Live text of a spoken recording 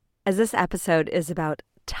As this episode is about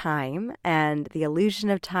time and the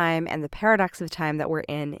illusion of time and the paradox of time that we're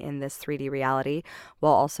in this 3D reality,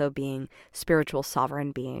 while also being spiritual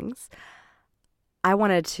sovereign beings, I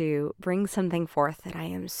wanted to bring something forth that I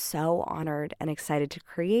am so honored and excited to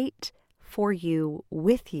create for you,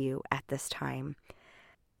 with you at this time,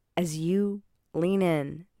 as you lean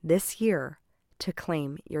in this year to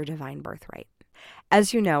claim your divine birthright.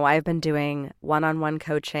 As you know, I've been doing one-on-one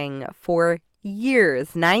coaching for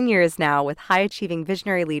years, 9 years now, with high achieving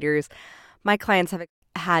visionary leaders. My clients have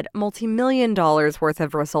had multi-million dollars worth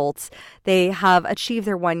of results. They have achieved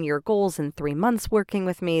their 1-year goals in 3 months working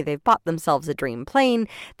with me. They've bought themselves a dream plane.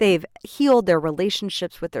 They've healed their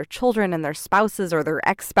relationships with their children and their spouses or their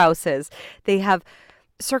ex-spouses. They have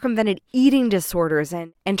circumvented eating disorders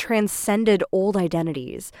and transcended old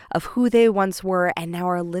identities of who they once were and now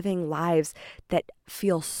are living lives that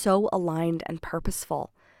feel so aligned and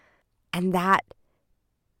purposeful. And that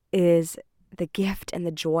is the gift and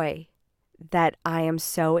the joy that I am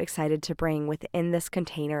so excited to bring within this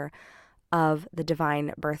container of the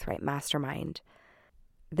Divine Birthright Mastermind.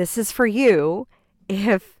 This is for you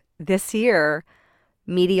if this year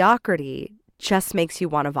mediocrity just makes you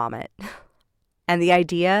want to vomit. And the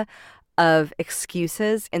idea of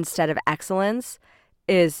excuses instead of excellence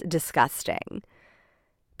is disgusting,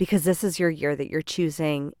 because this is your year that you're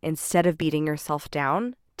choosing, instead of beating yourself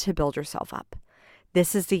down, to build yourself up.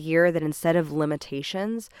 This is the year that instead of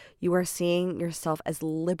limitations, you are seeing yourself as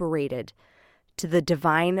liberated to the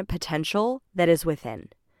divine potential that is within.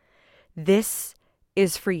 This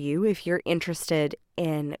is for you if you're interested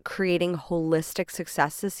in creating holistic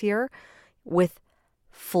success this year with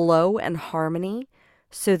flow and harmony,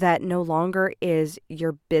 so that no longer is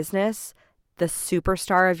your business the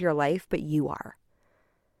superstar of your life, but you are.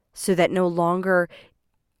 So that no longer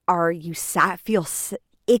are you feel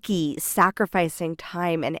icky sacrificing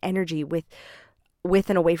time and energy with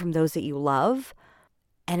and away from those that you love,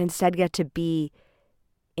 and instead get to be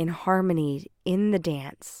in harmony in the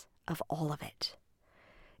dance of all of it.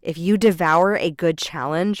 If you devour a good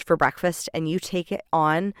challenge for breakfast and you take it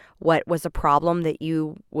on what was a problem that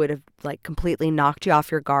you would have completely knocked you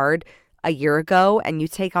off your guard a year ago, and you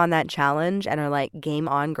take on that challenge and are like, game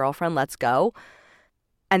on, girlfriend, let's go.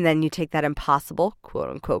 And then you take that impossible, quote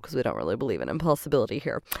unquote, because we don't really believe in impossibility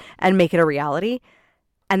here, and make it a reality.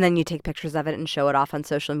 And then you take pictures of it and show it off on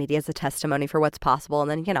social media as a testimony for what's possible. And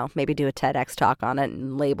then, maybe do a TEDx talk on it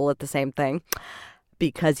and label it the same thing,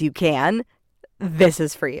 because you can. This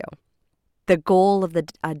is for you. The goal of the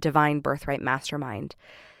Divine Birthright Mastermind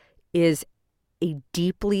is a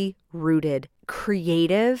deeply rooted,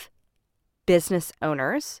 creative business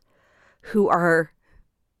owners who are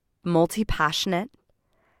multi-passionate,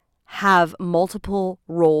 have multiple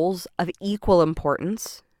roles of equal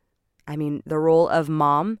importance. I mean, the role of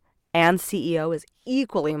mom and CEO is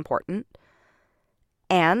equally important.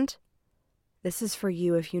 And this is for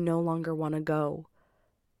you if you no longer want to go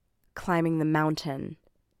climbing the mountain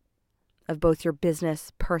of both your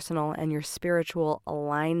business, personal, and your spiritual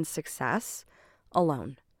aligned success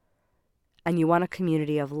alone. And you want a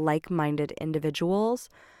community of like-minded individuals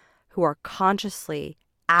who are consciously,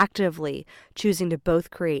 actively choosing to both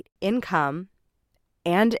create income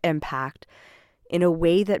and impact in a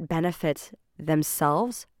way that benefits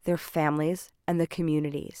themselves, their families, and the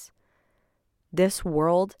communities. This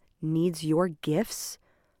world needs your gifts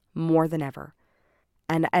more than ever.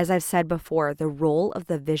 And as I've said before, the role of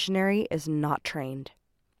the visionary is not trained.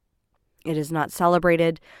 It is not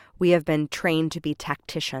celebrated. We have been trained to be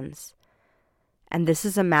tacticians. And this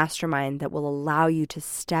is a mastermind that will allow you to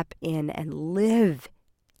step in and live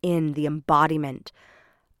in the embodiment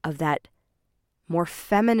of that more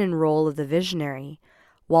feminine role of the visionary,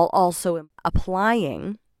 while also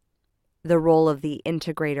applying the role of the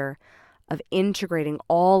integrator, of integrating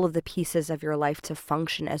all of the pieces of your life to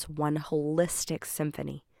function as one holistic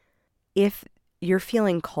symphony. If you're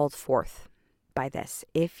feeling called forth by this,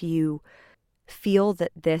 if you feel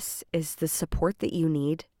that this is the support that you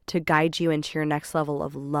need to guide you into your next level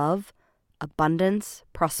of love, abundance,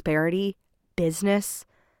 prosperity, business,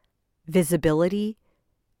 visibility,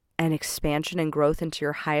 and expansion and growth into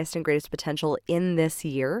your highest and greatest potential in this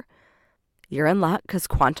year, you're in luck, because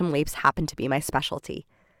quantum leaps happen to be my specialty.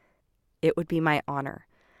 It would be my honor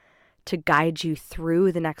to guide you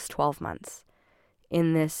through the next 12 months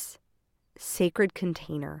in this sacred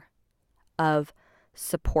container of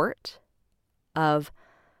support, of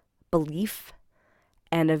belief,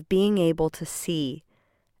 and of being able to see,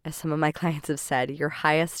 as some of my clients have said, your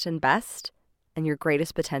highest and best and your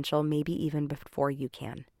greatest potential, maybe even before you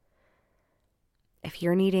can. If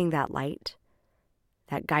you're needing that light,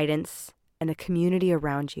 that guidance, and a community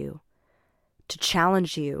around you to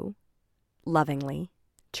challenge you lovingly,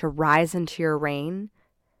 to rise into your reign,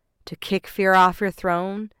 to kick fear off your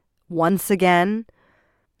throne once again,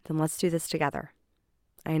 then let's do this together.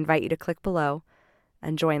 I invite you to click below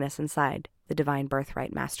and join us inside the Divine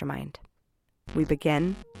Birthright Mastermind. We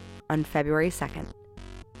begin on February 2nd.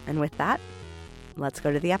 And with that, let's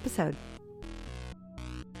go to the episode.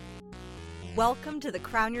 Welcome to the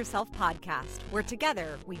Crown Yourself podcast, where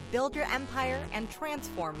together we build your empire and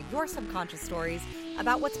transform your subconscious stories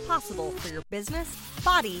about what's possible for your business,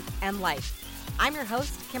 body, and life. I'm your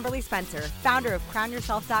host, Kimberly Spencer, founder of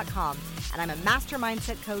CrownYourself.com, and I'm a master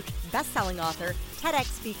mindset coach, best-selling author, TEDx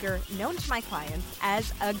speaker, known to my clients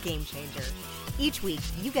as a game changer. Each week,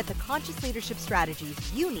 you get the conscious leadership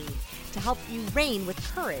strategies you need to help you reign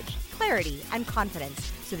with courage, clarity, and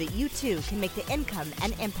confidence so that you too can make the income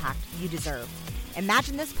and impact you deserve.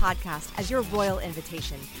 Imagine this podcast as your royal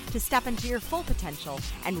invitation to step into your full potential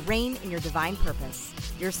and reign in your divine purpose.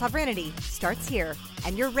 Your sovereignty starts here,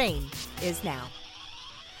 and your reign is now.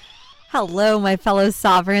 Hello, my fellow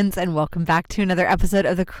sovereigns, and welcome back to another episode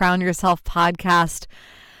of the Crown Yourself podcast.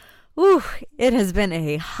 Ooh, it has been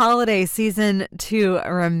a holiday season to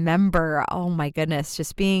remember. Oh my goodness,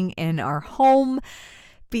 just being in our home,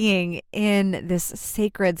 being in this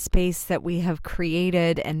sacred space that we have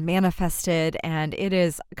created and manifested, and it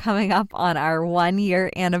is coming up on our 1-year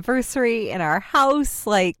anniversary in our house.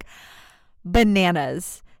 Like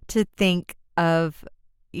bananas to think of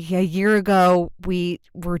a year ago, we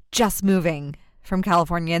were just moving from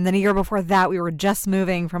California, and then a year before that, we were just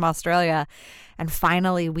moving from Australia. And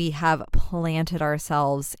finally, we have planted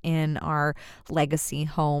ourselves in our legacy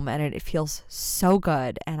home, and it feels so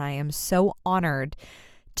good. And I am so honored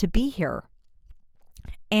to be here.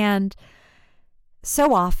 And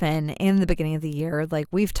so often in the beginning of the year, like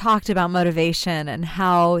we've talked about motivation and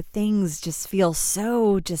how things just feel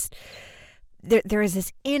so there is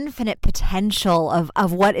this infinite potential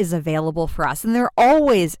of what is available for us. And there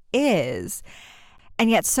always is. And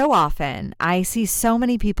yet so often I see so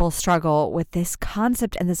many people struggle with this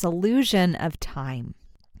concept and this illusion of time,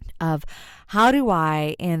 of how do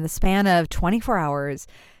I, in the span of 24 hours,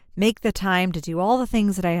 make the time to do all the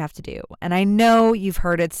things that I have to do. And I know you've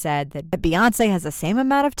heard it said that Beyonce has the same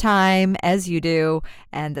amount of time as you do,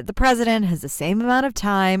 and that the president has the same amount of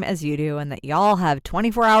time as you do, and that y'all have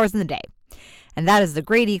 24 hours in the day. And that is the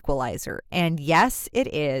great equalizer. And yes,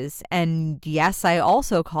 it is. And yes, I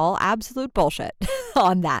also call absolute bullshit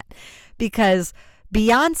on that, because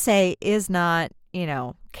Beyonce is not,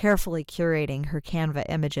 carefully curating her Canva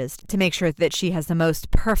images to make sure that she has the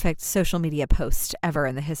most perfect social media post ever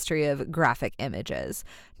in the history of graphic images.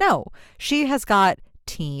 No, she has got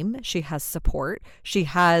team, she has support, she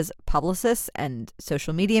has publicists and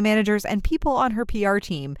social media managers and people on her PR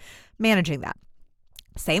team managing that.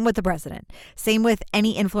 Same with the president. Same with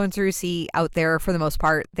any influencer you see out there. For the most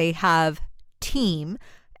part, they have team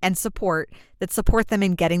and support that support them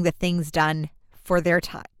in getting the things done for their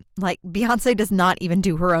time. Like Beyonce does not even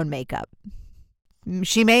do her own makeup.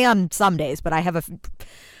 She may on some days, but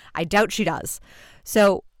I doubt she does.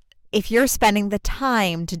 So if you're spending the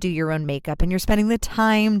time to do your own makeup and you're spending the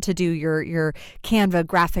time to do your Canva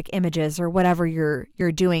graphic images or whatever you're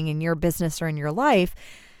doing in your business or in your life,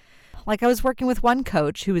 like I was working with one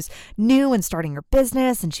coach who was new and starting her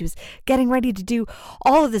business, and she was getting ready to do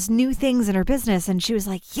all of this new things in her business. And she was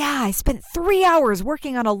like, yeah, I spent 3 hours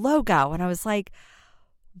working on a logo. And I was like,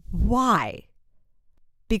 why?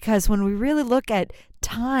 Because when we really look at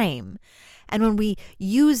time and when we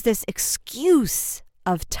use this excuse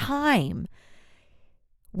of time,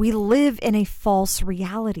 we live in a false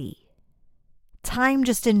reality. Time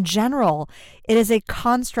just in general, it is a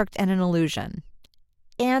construct and an illusion.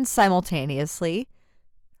 And simultaneously,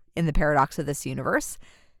 in the paradox of this universe,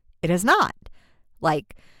 it is not.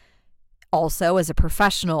 Like, also as a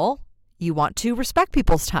professional, you want to respect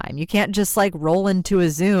people's time. You can't just like roll into a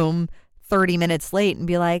Zoom 30 minutes late and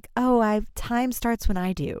be like, oh, time starts when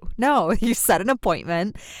I do. No, you set an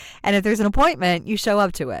appointment. And if there's an appointment, you show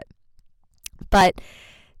up to it. But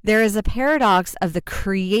there is a paradox of the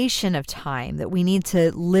creation of time that we need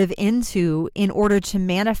to live into in order to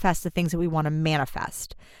manifest the things that we want to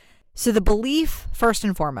manifest. So the belief, first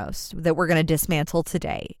and foremost, that we're going to dismantle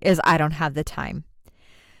today is I don't have the time.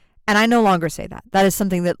 And I no longer say that. That is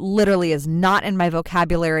something that literally is not in my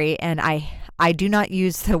vocabulary. And I do not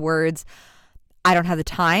use the words, I don't have the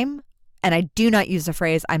time. And I do not use the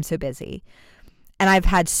phrase, I'm so busy. And I've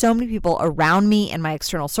had so many people around me in my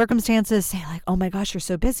external circumstances say like, oh my gosh, you're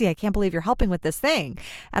so busy. I can't believe you're helping with this thing.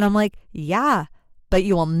 And I'm like, yeah, but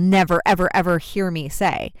you will never, ever, ever hear me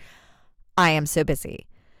say, I am so busy.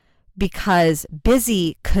 because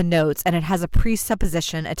busy connotes, and it has a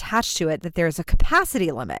presupposition attached to it, that there's a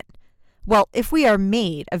capacity limit. Well, if we are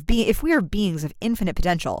beings of infinite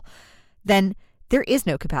potential, then there is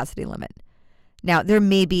no capacity limit. Now, there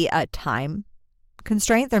may be a time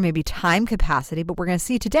constraint, there may be time capacity, but we're going to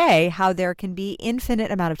see today how there can be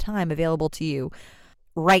infinite amount of time available to you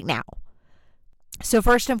right now. So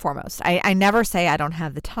first and foremost, I never say I don't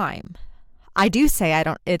have the time. I do say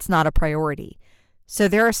it's not a priority. So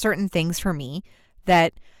there are certain things for me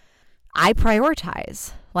that I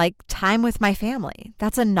prioritize, like time with my family.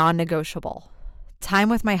 That's a non-negotiable. Time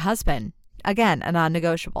with my husband, again, a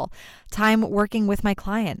non-negotiable. Time working with my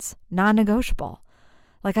clients, non-negotiable.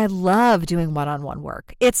 Like, I love doing one-on-one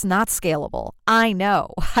work. It's not scalable. I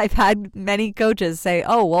know. I've had many coaches say,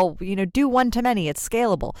 oh, well, do one-to-many. It's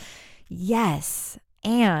scalable. Yes.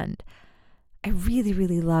 And I really,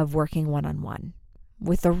 really love working one-on-one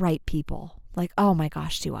with the right people. Like, oh my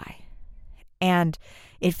gosh, do I? And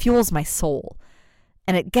it fuels my soul.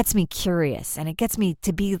 And it gets me curious. And it gets me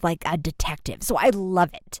to be like a detective. So I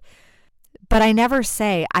love it. But I never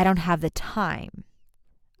say I don't have the time.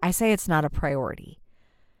 I say it's not a priority.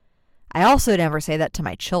 I also never say that to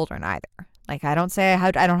my children either. Like, I don't say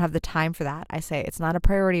I don't have the time for that. I say it's not a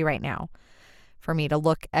priority right now for me to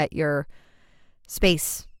look at your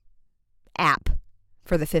space app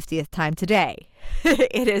for the 50th time today.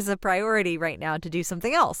 It is a priority right now to do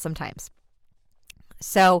something else sometimes.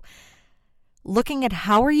 So looking at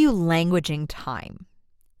how are you languaging time?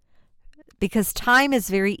 Because time is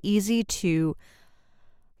very easy to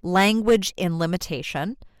language in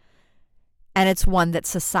limitation. And it's one that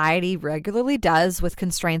society regularly does with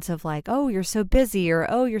constraints of like, oh, you're so busy, or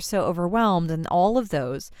oh, you're so overwhelmed. And all of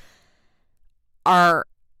those have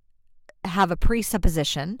a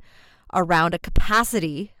presupposition around a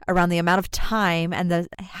capacity, around the amount of time and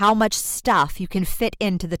how much stuff you can fit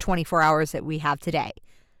into the 24 hours that we have today.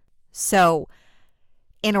 So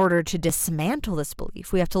in order to dismantle this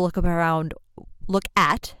belief, we have to look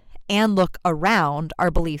at and look around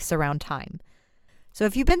our beliefs around time. So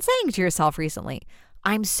if you've been saying to yourself recently,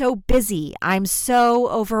 I'm so busy, I'm so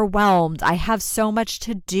overwhelmed, I have so much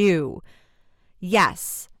to do.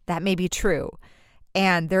 Yes, that may be true.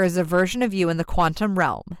 And there is a version of you in the quantum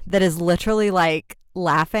realm that is literally like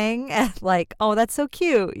laughing at like, oh, that's so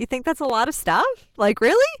cute. You think that's a lot of stuff? Like,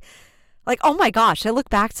 really? Like, oh my gosh, I look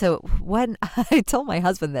back to when I told my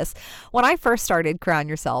husband this. When I first started Crown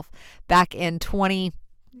Yourself back in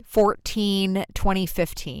 2014,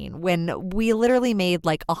 2015, when we literally made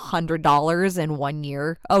like $100 in 1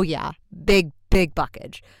 year. Oh yeah, big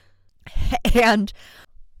buckage. And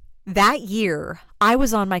that year I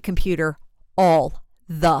was on my computer all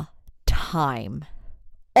the time.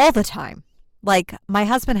 All the time. Like, my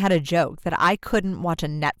husband had a joke that I couldn't watch a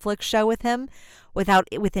Netflix show with him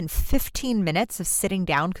within 15 minutes of sitting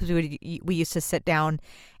down, because we used to sit down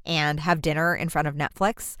and have dinner in front of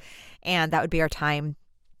Netflix, and that would be our time,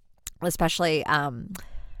 especially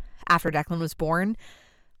after Declan was born.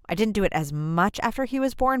 I didn't do it as much after he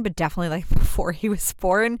was born, but definitely like before he was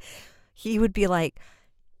born, he would be like,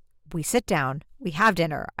 we sit down, we have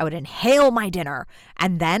dinner, I would inhale my dinner,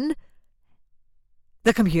 and then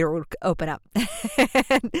the computer would open up.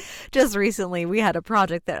 And just recently, we had a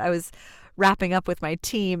project that I was wrapping up with my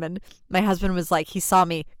team, and my husband was like, he saw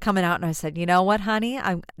me coming out, and I said, you know what, honey,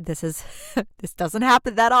 this doesn't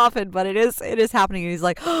happen that often, but it is happening. And he's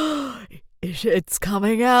like, oh, it's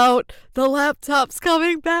coming out. The laptop's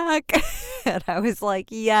coming back. And I was like,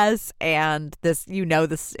 yes. And this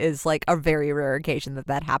is like a very rare occasion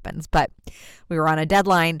that happens. But we were on a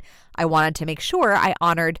deadline. I wanted to make sure I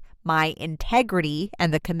honored my integrity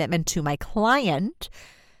and the commitment to my client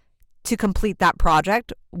to complete that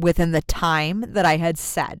project within the time that I had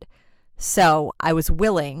said. So I was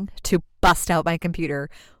willing to bust out my computer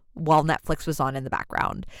while Netflix was on in the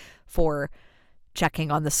background for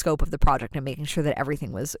checking on the scope of the project and making sure that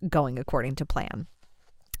everything was going according to plan.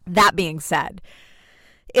 That being said,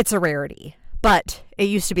 it's a rarity, but it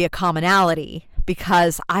used to be a commonality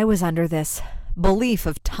because I was under this belief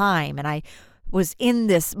of time, and I was in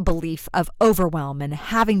this belief of overwhelm and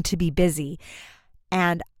having to be busy.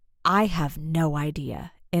 And I have no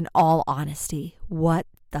idea, in all honesty, what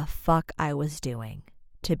the fuck I was doing,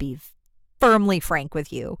 to be firmly frank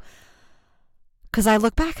with you. Because I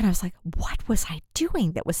look back and I was like, what was I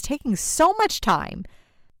doing that was taking so much time,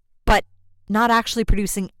 but not actually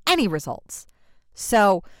producing any results?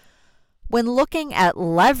 So when looking at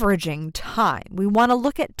leveraging time, we want to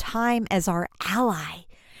look at time as our ally.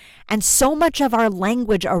 And so much of our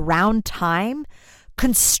language around time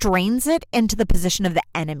constrains it into the position of the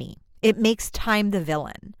enemy. It makes time the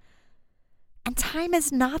villain. And time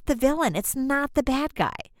is not the villain. It's not the bad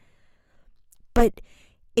guy. But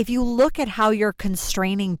if you look at how you're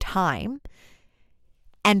constraining time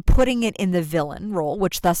and putting it in the villain role,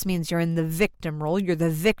 which thus means you're in the victim role, you're the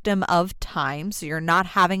victim of time, so you're not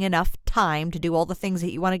having enough time to do all the things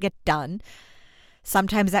that you want to get done.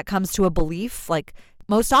 Sometimes that comes to a belief, like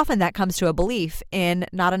most often that comes to a belief in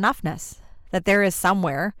not enoughness, that there is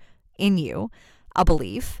somewhere in you a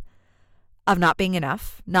belief of not being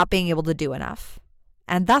enough, not being able to do enough.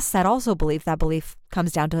 And thus that belief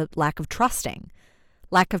comes down to lack of trusting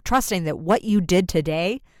that what you did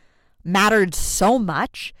today mattered so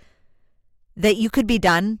much that you could be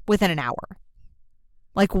done within an hour.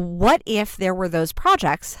 Like, what if there were those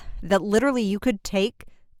projects that literally you could take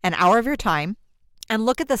an hour of your time and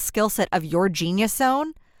look at the skill set of your genius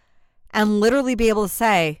zone and literally be able to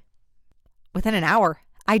say, within an hour,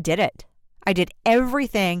 I did it. I did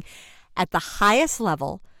everything at the highest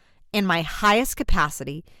level, in my highest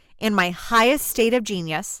capacity, in my highest state of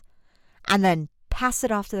genius, and then pass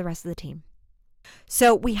it off to the rest of the team.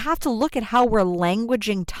 So we have to look at how we're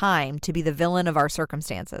languaging time to be the villain of our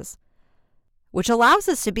circumstances, which allows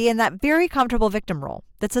us to be in that very comfortable victim role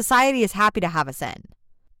that society is happy to have us in.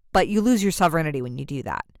 But you lose your sovereignty when you do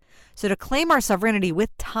that. So to claim our sovereignty with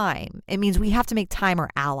time, it means we have to make time our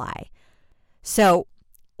ally. So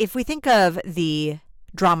if we think of the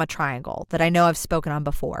drama triangle that I know I've spoken on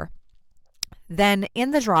before, then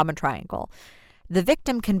in the drama triangle, the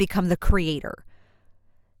victim can become the creator.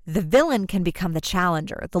 The villain can become the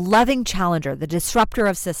challenger, the loving challenger, the disruptor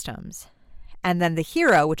of systems. And then the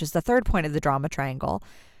hero, which is the third point of the drama triangle,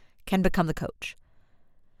 can become the coach.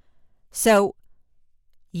 So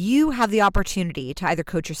you have the opportunity to either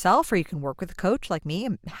coach yourself or you can work with a coach like me.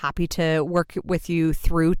 I'm happy to work with you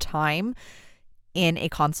through time in a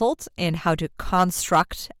consult in how to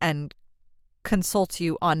construct and consult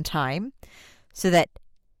you on time so that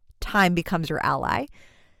time becomes your ally.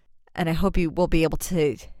 And I hope you will be able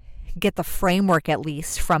to get the framework at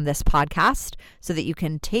least from this podcast so that you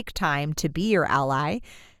can take time to be your ally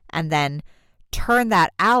and then turn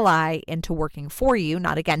that ally into working for you,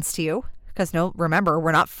 not against you. Because remember,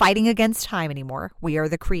 we're not fighting against time anymore. We are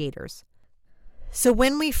the creators. So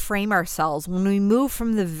when we frame ourselves, when we move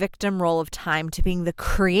from the victim role of time to being the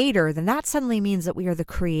creator, then that suddenly means that we are the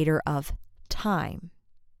creator of time.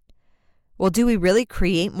 Well, do we really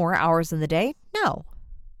create more hours in the day? No.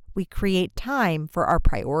 We create time for our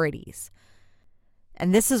priorities.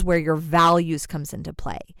 And this is where your values comes into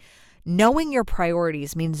play. Knowing your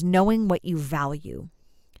priorities means knowing what you value.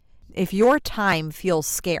 If your time feels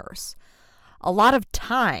scarce, a lot of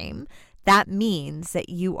time, that means that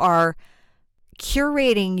you are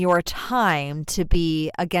curating your time to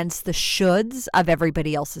be against the shoulds of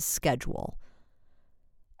everybody else's schedule.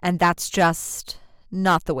 And that's just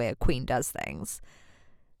not the way a queen does things.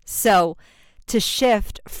 So to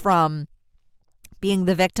shift from being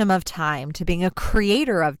the victim of time to being a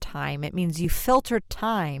creator of time, it means you filter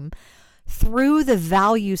time through the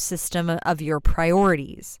value system of your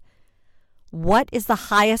priorities. What is the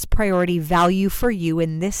highest priority value for you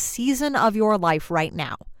in this season of your life right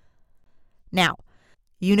now? Now,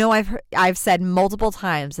 you know I've said multiple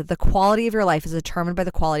times that the quality of your life is determined by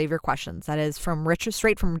the quality of your questions. That is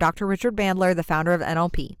straight from Dr. Richard Bandler, the founder of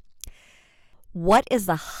NLP. What is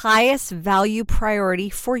the highest value priority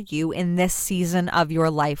for you in this season of your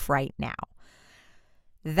life right now?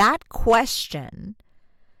 That question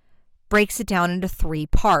breaks it down into three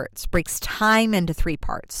parts, breaks time into three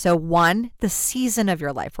parts. So 1, the season of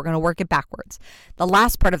your life. We're going to work it backwards. The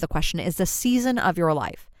last part of the question is the season of your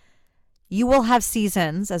life. You will have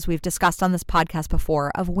seasons, as we've discussed on this podcast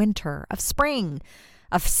before, of winter, of spring,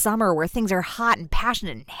 of summer where things are hot and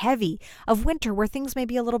passionate and heavy, of winter where things may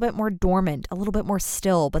be a little bit more dormant, a little bit more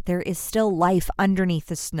still, but there is still life underneath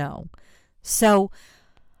the snow. So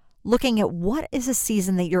looking at what is a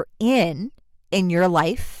season that you're in your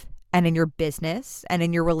life and in your business and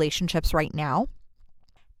in your relationships right now,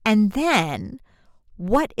 and then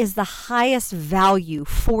what is the highest value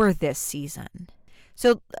for this season?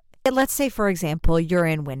 So let's say, for example, you're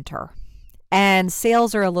in winter and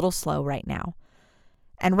sales are a little slow right now.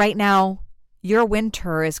 And right now, your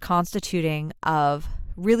winter is constituting of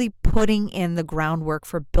really putting in the groundwork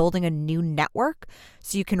for building a new network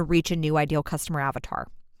so you can reach a new ideal customer avatar,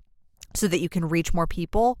 so that you can reach more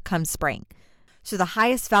people come spring. So the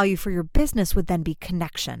highest value for your business would then be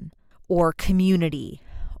connection or community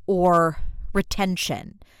or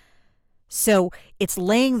retention. So it's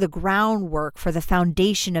laying the groundwork for the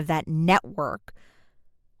foundation of that network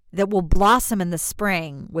that will blossom in the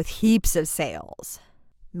spring with heaps of sales.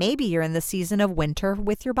 Maybe you're in the season of winter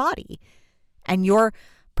with your body and you're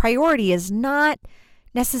priority is not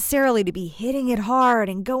necessarily to be hitting it hard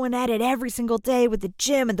and going at it every single day with the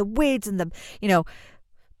gym and the weights and the,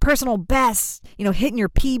 personal bests, hitting your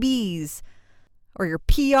PBs or your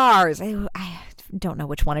PRs. I don't know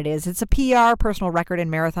which one it is. It's a PR, personal record in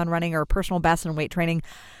marathon running, or personal best in weight training.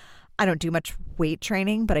 I don't do much weight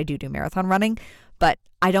training, but I do marathon running. But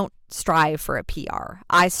I don't strive for a PR.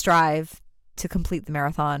 I strive to complete the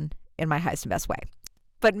marathon in my highest and best way.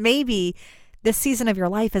 But maybe this season of your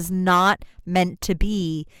life is not meant to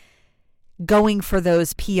be going for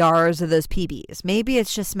those PRs or those PBs. Maybe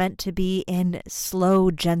it's just meant to be in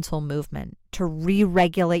slow, gentle movement to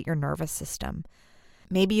re-regulate your nervous system.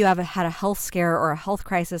 Maybe you have had a health scare or a health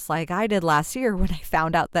crisis like I did last year when I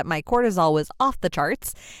found out that my cortisol was off the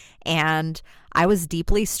charts and I was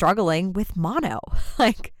deeply struggling with mono.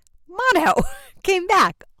 Mono came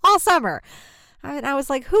back all summer. And I was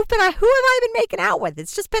like, who have I been making out with?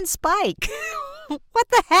 It's just been Spike. What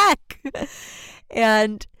the heck?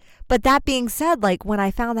 But that being said, when I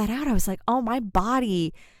found that out, I was like, oh, my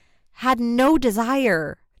body had no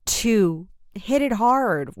desire to hit it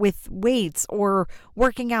hard with weights or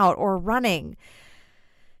working out or running.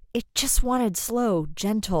 It just wanted slow,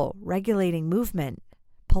 gentle, regulating movement.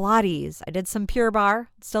 Pilates. I did some Pure Barre.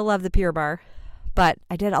 Still love the Pure Barre. But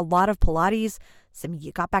I did a lot of Pilates.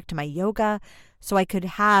 Got back to my yoga so I could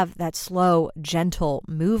have that slow, gentle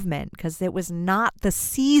movement, because it was not the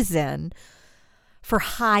season for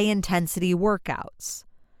high intensity workouts.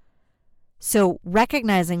 So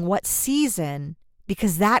recognizing what season,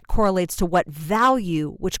 because that correlates to what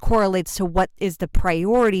value, which correlates to what is the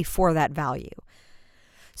priority for that value.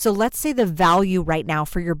 So let's say the value right now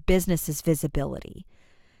for your business is visibility.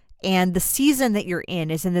 And the season that you're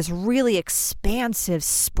in is in this really expansive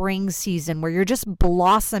spring season where you're just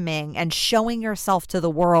blossoming and showing yourself to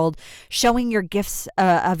the world, showing your gifts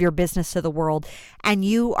of your business to the world. And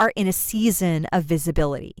you are in a season of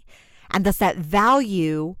visibility. And thus that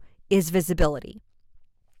value is visibility.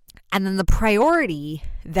 And then the priority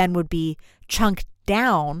then would be chunked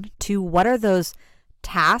down to what are those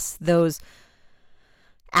tasks, those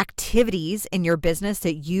activities in your business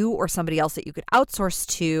that you or somebody else that you could outsource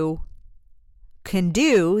to can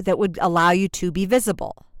do that would allow you to be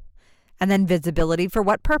visible. And then visibility for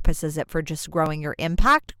what purpose? Is it for just growing your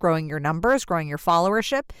impact, growing your numbers, growing your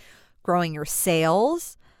followership, growing your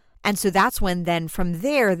sales? And so that's when then from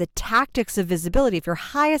there, the tactics of visibility, if your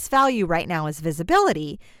highest value right now is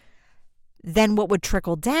visibility, then what would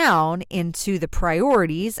trickle down into the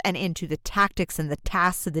priorities and into the tactics and the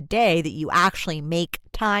tasks of the day that you actually make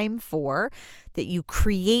time for, that you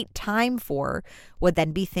create time for, would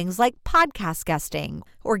then be things like podcast guesting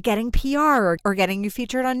or getting PR or getting you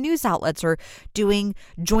featured on news outlets or doing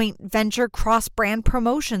joint venture cross-brand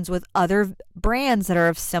promotions with other brands that are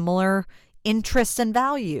of similar interests and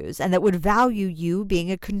values and that would value you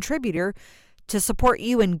being a contributor to support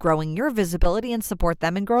you in growing your visibility and support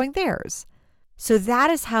them in growing theirs. So that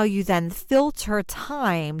is how you then filter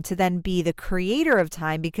time to then be the creator of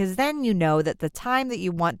time, because then you know that the time that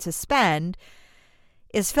you want to spend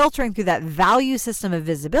is filtering through that value system of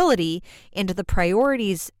visibility into the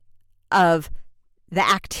priorities of the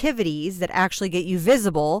activities that actually get you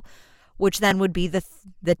visible, which then would be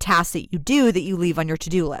the tasks that you do that you leave on your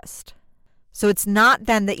to-do list. So it's not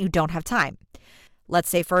then that you don't have time. Let's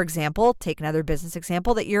say, for example, take another business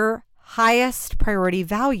example, that your highest priority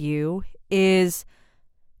value is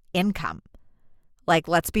income.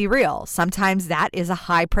 Let's be real. Sometimes that is a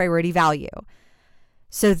high priority value.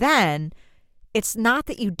 So then it's not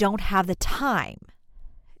that you don't have the time.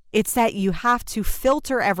 It's that you have to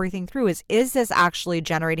filter everything through. Is this actually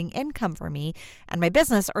generating income for me and my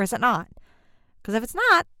business, or is it not? Because if it's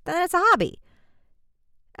not, then it's a hobby.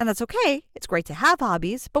 And that's okay. It's great to have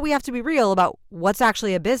hobbies, but we have to be real about what's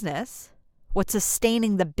actually a business, what's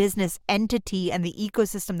sustaining the business entity and the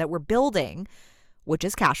ecosystem that we're building, which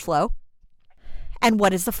is cash flow, and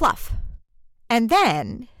what is the fluff. And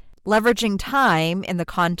then leveraging time in the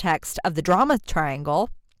context of the drama triangle,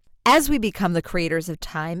 as we become the creators of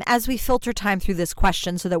time, as we filter time through this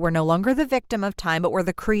question so that we're no longer the victim of time, but we're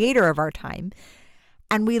the creator of our time,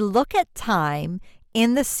 and we look at time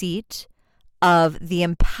in the seat of the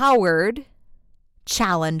empowered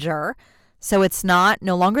challenger. So it's no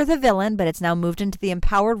longer the villain, but it's now moved into the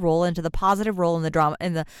empowered role, into the positive role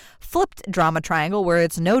in the flipped drama triangle, where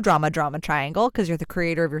it's no drama triangle because you're the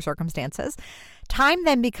creator of your circumstances. Time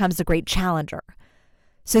then becomes the great challenger.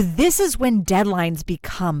 So this is when deadlines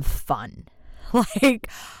become fun.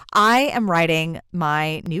 I am writing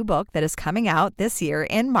my new book that is coming out this year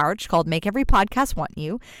in March called Make Every Podcast Want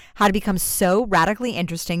You, How to Become So Radically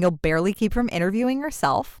Interesting You'll Barely Keep from Interviewing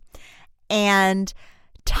Yourself. And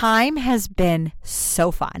time has been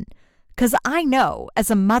so fun because I know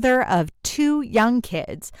as a mother of 2 young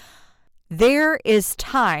kids, there is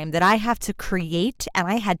time that I have to create and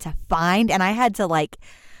I had to find and I had to like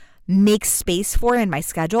make space for in my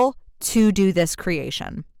schedule to do this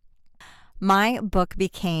creation. My book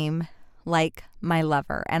became like my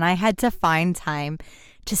lover, and I had to find time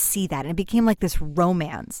to see that. And it became like this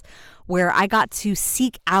romance where I got to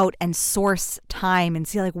seek out and source time and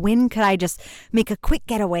see like when could I just make a quick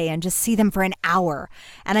getaway and just see them for an hour.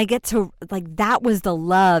 And I get to like, that was the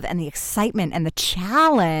love and the excitement and the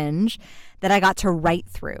challenge that I got to write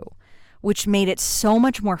through, which made it so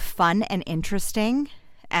much more fun and interesting.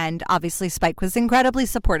 And obviously Spike was incredibly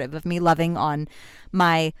supportive of me loving on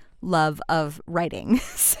my love of writing.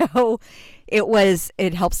 So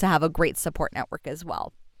it helps to have a great support network as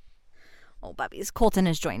well. Oh, Bubbies, Colton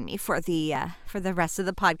has joined me for the rest of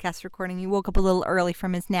the podcast recording. He woke up a little early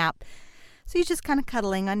from his nap, so he's just kind of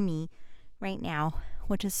cuddling on me right now,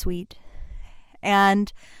 which is sweet.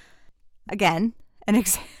 And again,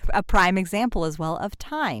 a prime example as well of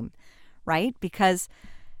time, right? Because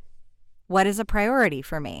what is a priority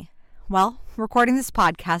for me? Well, recording this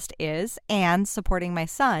podcast is, and supporting my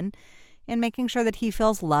son in making sure that he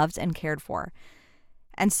feels loved and cared for.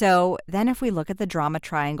 And so then if we look at the drama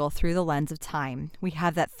triangle through the lens of time, we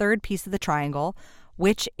have that third piece of the triangle,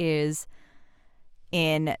 which is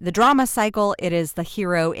in the drama cycle, it is the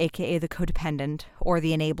hero, aka the codependent or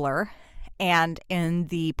the enabler. And in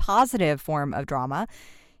the positive form of drama,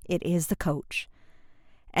 it is the coach.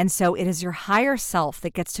 And so it is your higher self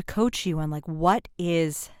that gets to coach you on like what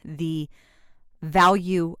is the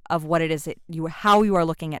value of what it is that how you are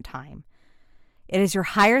looking at time. It is your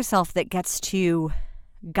higher self that gets to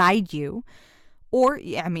guide you, or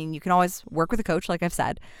I mean, you can always work with a coach, like I've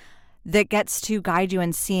said, that gets to guide you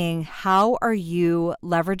in seeing how are you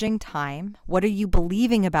leveraging time? What are you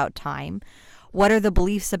believing about time? What are the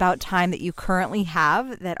beliefs about time that you currently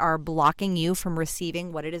have that are blocking you from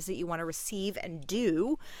receiving what it is that you want to receive and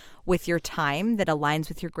do with your time that aligns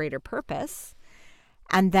with your greater purpose?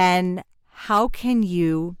 And then how can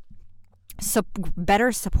you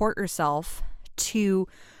better support yourself to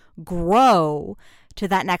grow to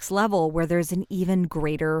that next level where there's an even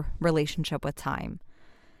greater relationship with time?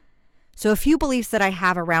 So a few beliefs that I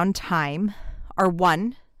have around time are: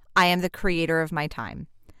 1, I am the creator of my time.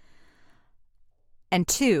 And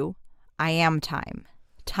 2, I am time.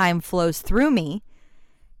 Time flows through me,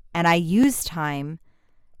 and I use time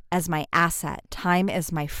as my asset. Time is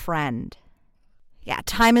my friend. Yeah,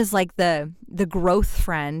 time is like the growth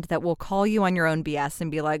friend that will call you on your own BS and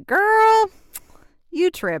be like, girl, you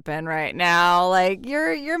tripping right now. Like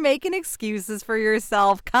you're making excuses for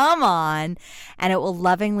yourself. Come on. And it will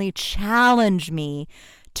lovingly challenge me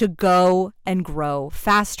to go and grow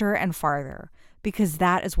faster and farther, because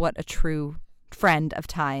that is what a true friend of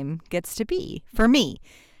time gets to be for me.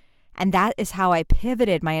 And that is how I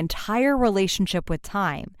pivoted my entire relationship with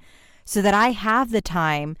time, so that I have the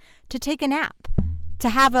time to take a nap, to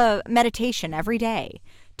have a meditation every day,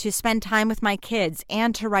 to spend time with my kids,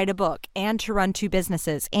 and to write a book, and to run 2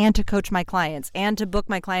 businesses, and to coach my clients, and to book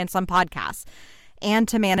my clients on podcasts, and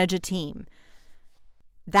to manage a team.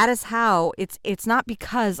 That is how it's not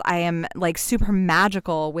because I am like super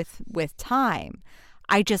magical with time.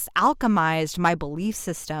 I just alchemized my belief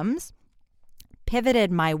systems,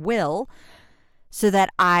 pivoted my will so that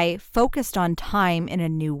I focused on time in a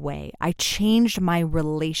new way. I changed my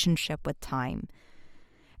relationship with time.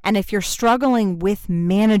 And if you're struggling with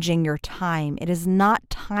managing your time, it is not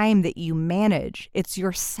time that you manage, it's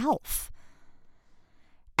yourself.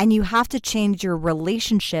 And you have to change your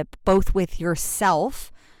relationship both with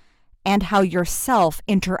yourself and how yourself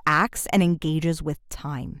interacts and engages with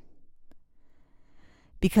time.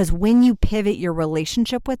 Because when you pivot your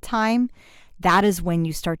relationship with time, that is when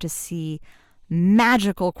you start to see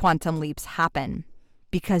magical quantum leaps happen,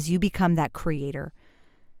 because you become that creator.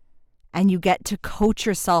 And you get to coach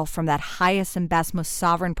yourself from that highest and best, most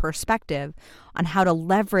sovereign perspective on how to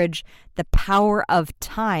leverage the power of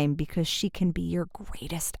time, because she can be your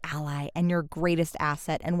greatest ally and your greatest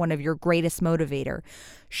asset and one of your greatest motivator,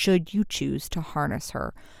 should you choose to harness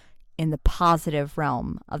her in the positive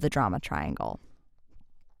realm of the drama triangle.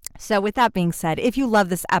 So with that being said, if you love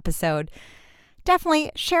this episode,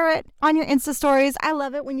 definitely share it on your Insta stories. I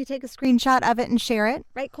love it when you take a screenshot of it and share it.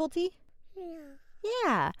 Right, Colty?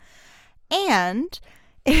 Yeah. And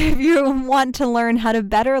if you want to learn how to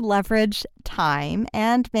better leverage time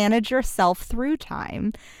and manage yourself through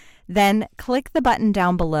time, then click the button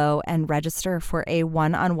down below and register for a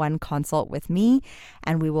one-on-one consult with me,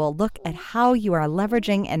 and we will look at how you are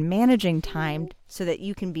leveraging and managing time so that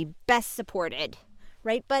you can be best supported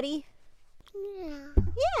Right, buddy?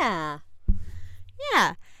 Yeah.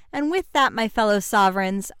 Yeah. And with that, my fellow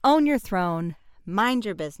sovereigns, own your throne, mind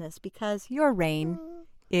your business, because your reign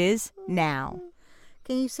is now.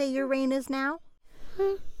 Can you say your reign is now?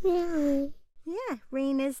 Yeah,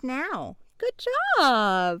 reign is now. Good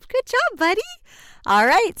job. Good job, buddy. All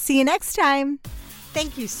right, see you next time.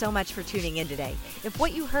 Thank you so much for tuning in today. If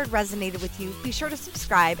what you heard resonated with you, be sure to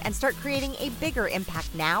subscribe and start creating a bigger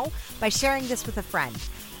impact now by sharing this with a friend.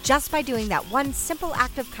 Just by doing that one simple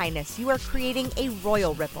act of kindness, you are creating a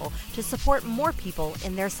royal ripple to support more people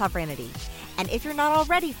in their sovereignty. And if you're not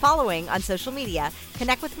already following on social media,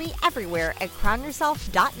 connect with me everywhere at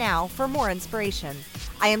crownyourself.now for more inspiration.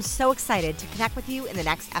 I am so excited to connect with you in the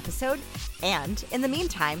next episode. And in the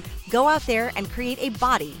meantime, go out there and create a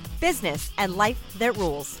body, business, and life that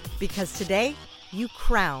rules. Because today, you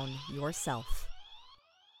crown yourself.